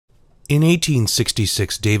In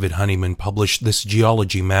 1866, David Honeyman published this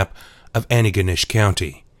geology map of Antigonish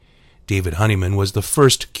County. David Honeyman was the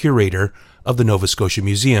first curator of the Nova Scotia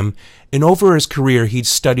Museum, and over his career he'd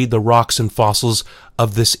studied the rocks and fossils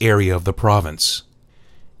of this area of the province.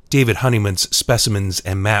 David Honeyman's specimens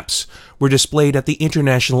and maps were displayed at the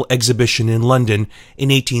International Exhibition in London in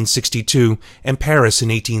 1862 and Paris in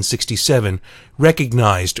 1867,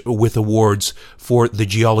 recognized with awards for the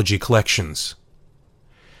geology collections.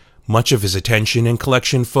 Much of his attention and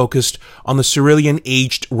collection focused on the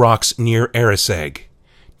Silurian-aged rocks near Arisaig.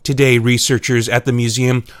 Today, researchers at the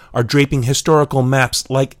museum are draping historical maps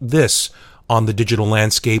like this on the digital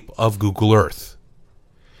landscape of Google Earth.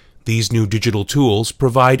 These new digital tools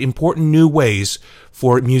provide important new ways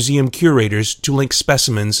for museum curators to link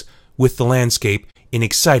specimens with the landscape in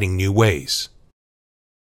exciting new ways.